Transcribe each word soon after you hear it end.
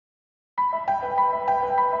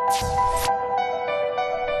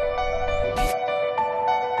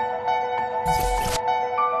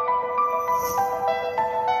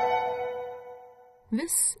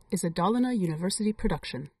This is a Dalarna University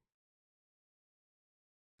production.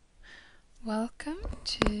 Welcome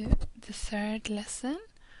to the third lesson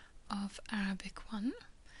of Arabic 1.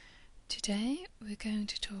 Today we're going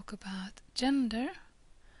to talk about gender,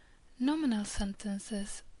 nominal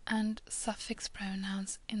sentences and suffix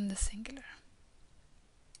pronouns in the singular.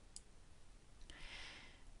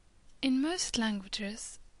 In most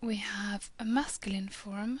languages we have a masculine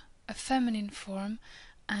form, a feminine form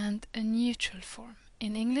and a neutral form.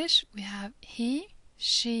 In English we have he,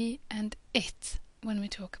 she and it when we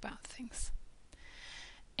talk about things.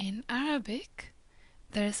 In Arabic,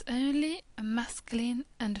 there is only a masculine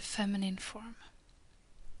and a feminine form.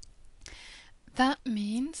 That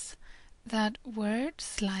means that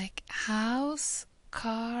words like house,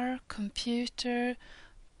 car, computer,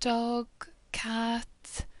 dog,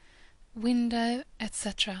 cat, window,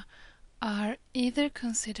 etc. are either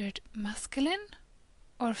considered masculine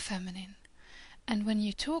or feminine. And when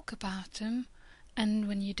you talk about them and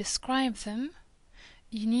when you describe them,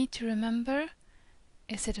 you need to remember,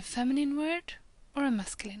 is it a feminine word or a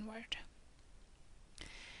masculine word?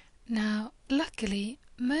 Now, luckily,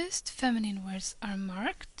 most feminine words are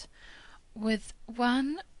marked with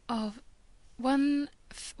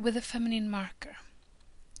with a feminine marker.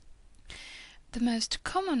 The most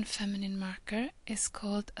common feminine marker is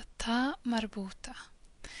called a ta marbuta.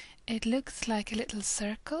 It looks like a little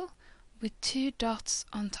circle with two dots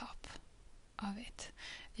on top of it.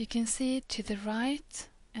 You can see it to the right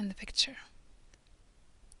in the picture.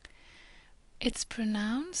 It's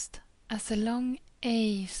pronounced as a long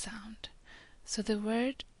A sound, so the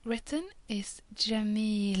word written is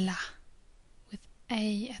Jamila with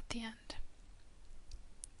A at the end.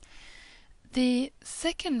 The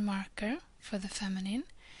second marker for the feminine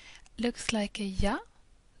looks like a ya,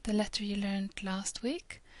 the letter you learned last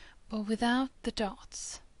week, but without the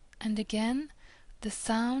dots. And again, the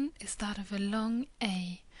sound is that of a long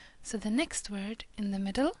A, so the next word in the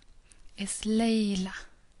middle is Layla.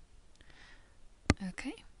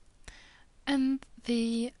 Okay. And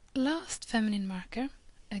the last feminine marker,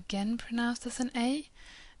 again pronounced as an A,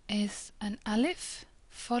 is an alif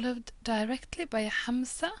followed directly by a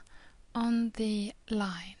hamza on the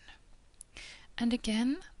line. And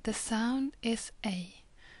again, the sound is A.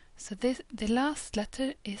 So the last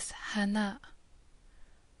letter is hana,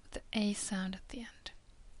 with the A sound at the end.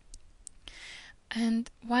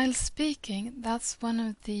 And while speaking, that's one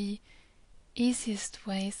of the easiest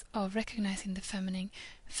ways of recognizing the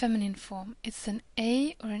feminine form. It's an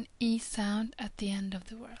A or an E sound at the end of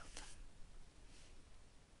the word.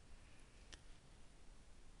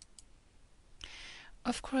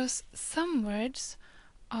 Of course, some words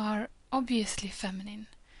are obviously feminine.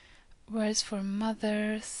 Words for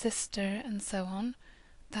mother, sister, and so on,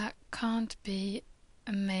 that can't be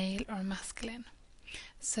a male or masculine.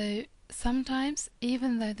 So sometimes,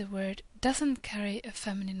 even though the word doesn't carry a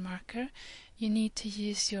feminine marker, you need to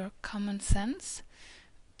use your common sense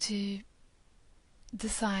to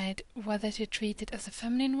decide whether to treat it as a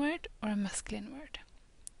feminine word or a masculine word.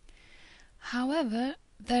 However,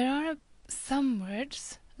 there are some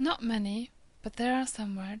words, not many, but there are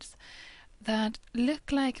some words that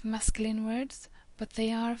look like masculine words, but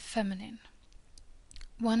they are feminine.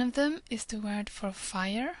 One of them is the word for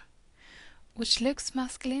fire, which looks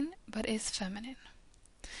masculine but is feminine.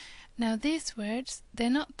 Now these words, they're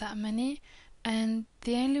not that many, and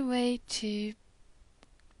the only way to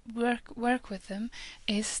work with them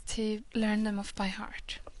is to learn them off by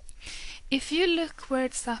heart. If you look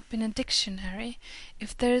words up in a dictionary,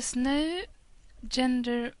 if there is no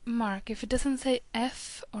gender mark, if it doesn't say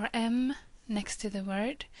F or M next to the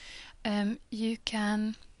word, you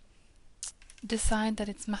can decide that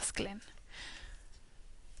it's masculine.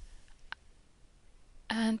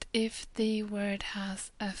 And if the word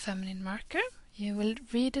has a feminine marker, you will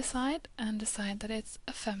redecide and decide that it's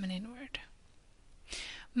a feminine word.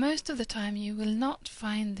 Most of the time you will not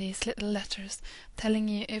find these little letters telling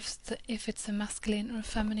you if it's a masculine or a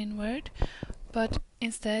feminine word, but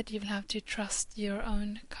instead you will have to trust your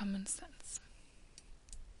own common sense.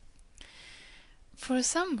 For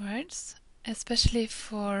some words, especially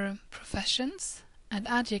for professions and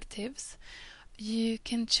adjectives, you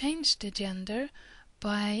can change the gender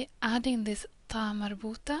by adding this ta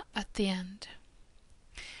marbuta at the end.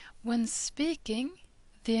 When speaking,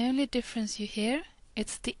 the only difference you hear,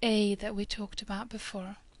 it's the A that we talked about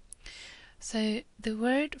before. So the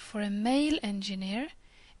word for a male engineer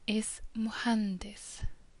is muhandis.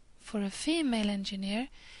 For a female engineer,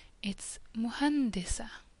 it's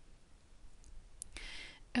muhandisa.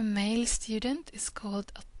 A male student is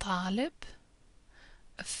called a talib.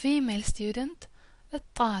 A female student, a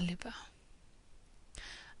taliba.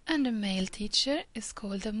 and a male teacher is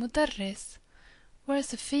called a mudarris,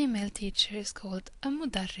 whereas a female teacher is called a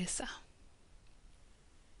mudarrisa.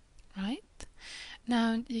 Right?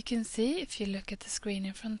 Now you can see, if you look at the screen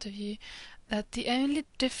in front of you, that the only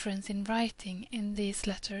difference in writing in these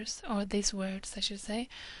letters, or these words I should say,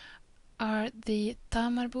 are the ta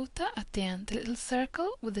marbuta at the end, the little circle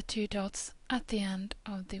with the 2 dots at the end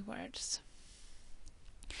of the words.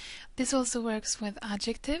 This also works with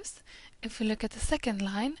adjectives. If we look at the second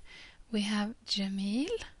line, we have jamil,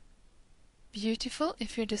 beautiful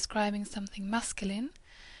if you're describing something masculine,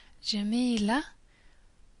 jamila,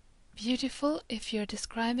 beautiful if you're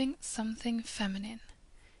describing something feminine,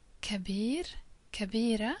 kabir,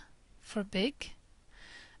 kabira for big,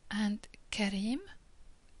 and karim,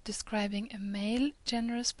 describing a male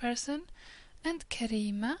generous person, and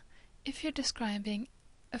karima if you're describing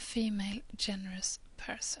a female generous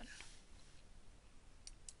person.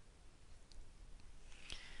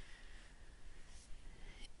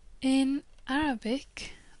 In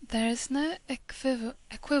Arabic, there is no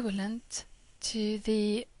equivalent to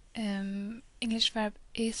the English verb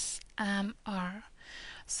is, am, are.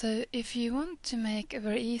 So if you want to make a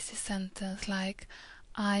very easy sentence like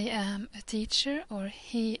I am a teacher or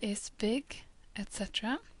he is big,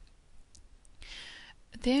 etc.,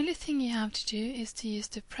 the only thing you have to do is to use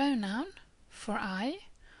the pronoun for I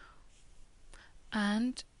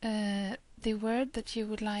and the word that you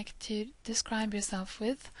would like to describe yourself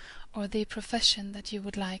with, or the profession that you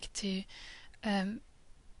would like to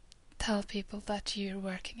tell people that you're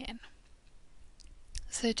working in.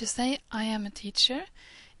 So to say I am a teacher,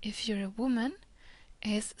 if you're a woman,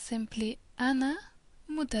 is simply Ana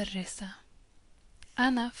mudarrisa.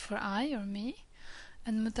 Ana for I or me,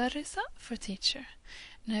 and mudarrisa for teacher.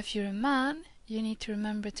 Now if you're a man, you need to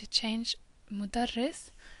remember to change mudarris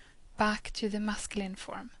back to the masculine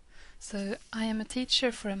form. So I am a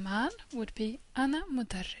teacher for a man would be Ana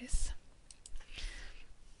mudarris.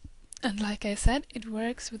 And like I said, it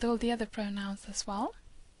works with all the other pronouns as well.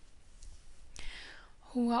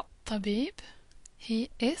 Huwa tabib, he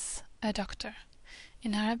is a doctor.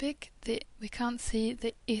 In Arabic, we can't see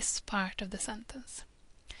the is part of the sentence.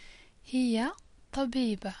 Hiya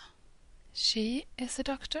tabiba, she is a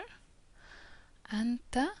doctor.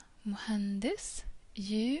 Anta muhandis,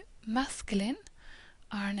 you masculine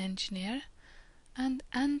are an engineer. And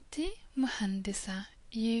anti muhandisa,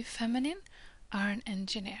 you feminine are an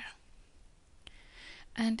engineer.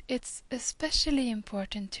 And it's especially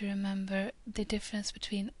important to remember the difference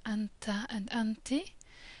between anta and anti,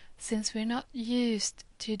 since we're not used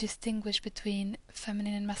to distinguish between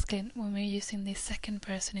feminine and masculine when we're using the second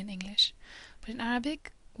person in English. But in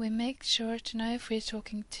Arabic, we make sure to know if we're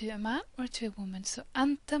talking to a man or to a woman. So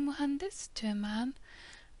anta muhandis to a man,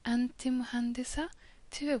 anti muhandisa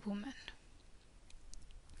to a woman.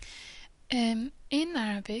 In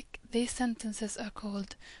Arabic, these sentences are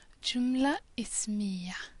called Jumla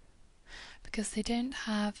ismiya because they don't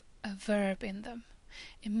have a verb in them.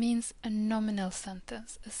 It means a nominal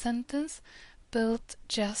sentence, a sentence built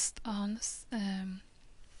just on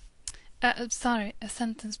a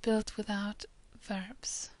sentence built without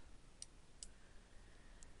verbs.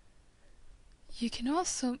 You can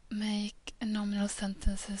also make nominal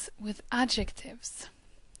sentences with adjectives,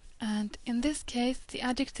 and in this case the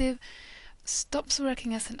adjective stops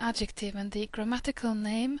working as an adjective and the grammatical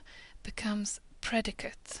name becomes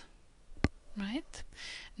predicate. Right?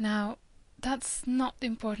 Now, that's not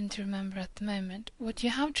important to remember at the moment. What you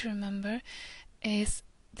have to remember is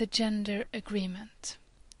the gender agreement.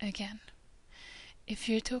 Again, if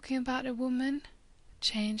you're talking about a woman,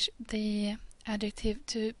 change the adjective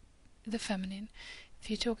to the feminine. If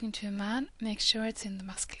you're talking to a man, make sure it's in the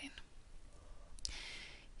masculine.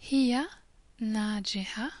 Hiya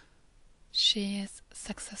najiha, she is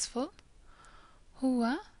successful.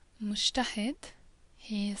 Huwa mujtahid,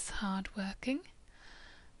 he is hard-working.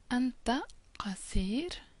 Anta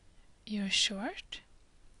qasir, you're short.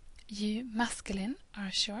 You masculine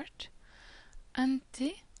are short.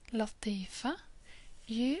 Anti latifa,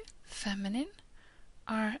 you feminine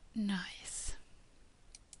are nice.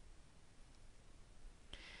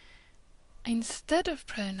 Instead of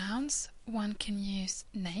pronouns, one can use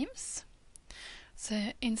names.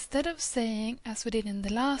 So instead of saying, as we did in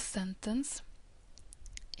the last sentence,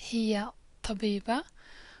 hiya tabiba,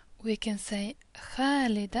 we can say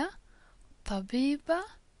Khalida tabiba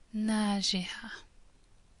najiha.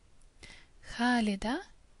 Khalida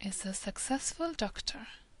is a successful doctor.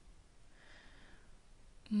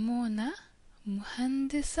 Mona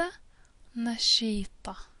muhandisa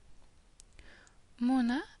nashita.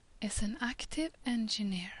 Mona is an active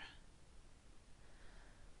engineer.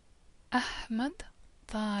 Ahmad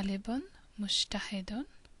طالب مجتهد.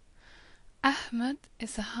 Ahmed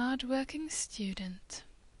is a hard-working student.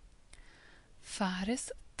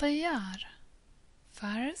 Faris طيار.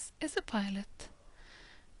 Faris is a pilot.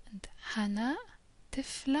 And Hana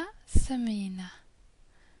طفلة سمينة.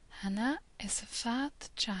 Hana is a fat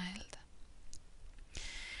child.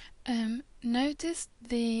 Notice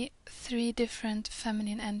the 3 different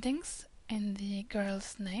feminine endings in the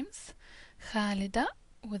girls' names. Khalida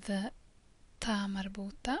with the ta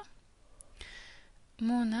marbuta,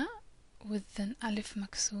 Muna with an alif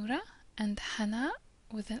maksura, and Hana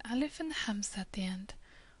with an alif and hamza at the end.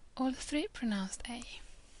 All 3 pronounced A.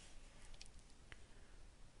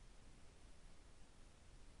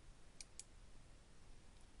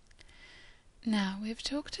 Now, we've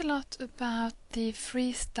talked a lot about the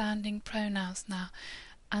freestanding pronouns now.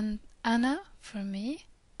 Ana for me,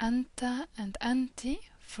 anta and anti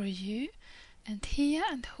for you, and hiya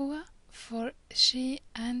and huwa for she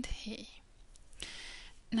and he.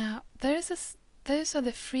 Now, those are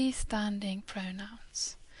the freestanding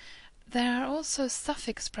pronouns. There are also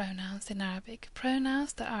suffix pronouns in Arabic,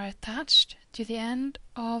 pronouns that are attached to the end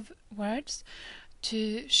of words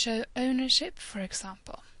to show ownership, for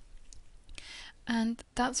example. And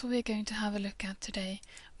that's what we're going to have a look at today,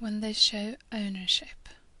 when they show ownership.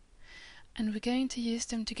 And we're going to use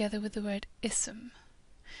them together with the word ism.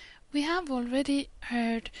 We have already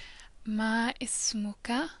heard ma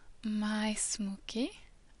ismuka, ma ismuki,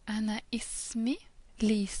 ana ismi,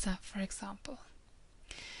 Lisa, for example.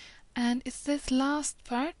 And it's this last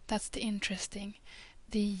part that's the interesting.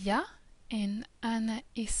 The ya in ana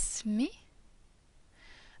ismi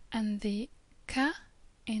and the ka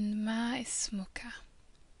in ma ismuka.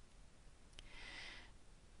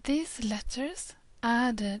 These letters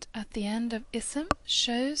added at the end of ism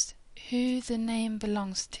shows who the name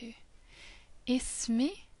belongs to.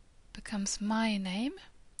 Ismi becomes my name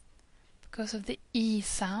because of the e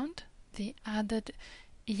sound, the added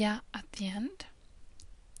ya at the end.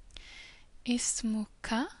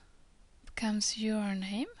 Ismuka becomes your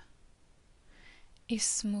name.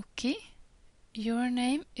 Ismuki, your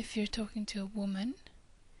name if you're talking to a woman.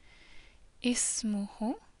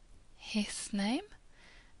 Ismuhu, his name,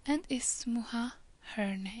 and ismuha,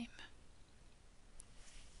 her name.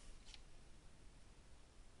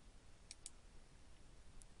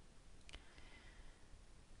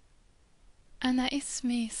 Ana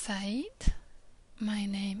ismi Said. My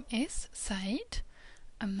name is Said,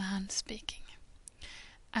 a man speaking.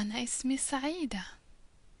 Ana ismi Saida.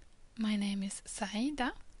 My name is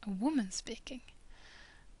Saida, a woman speaking.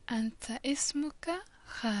 Anta ismuka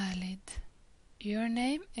Khalid. Your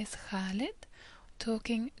name is Khalid,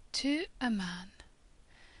 talking to a man.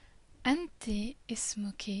 Anti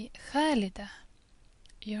ismuki Khalida.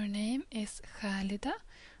 Your name is Khalida,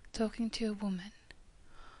 talking to a woman.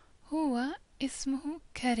 Huwa ismuhu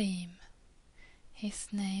Karim. His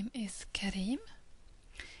name is Karim.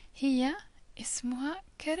 Hiya ismuha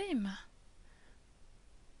Karima.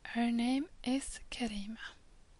 Her name is Karima.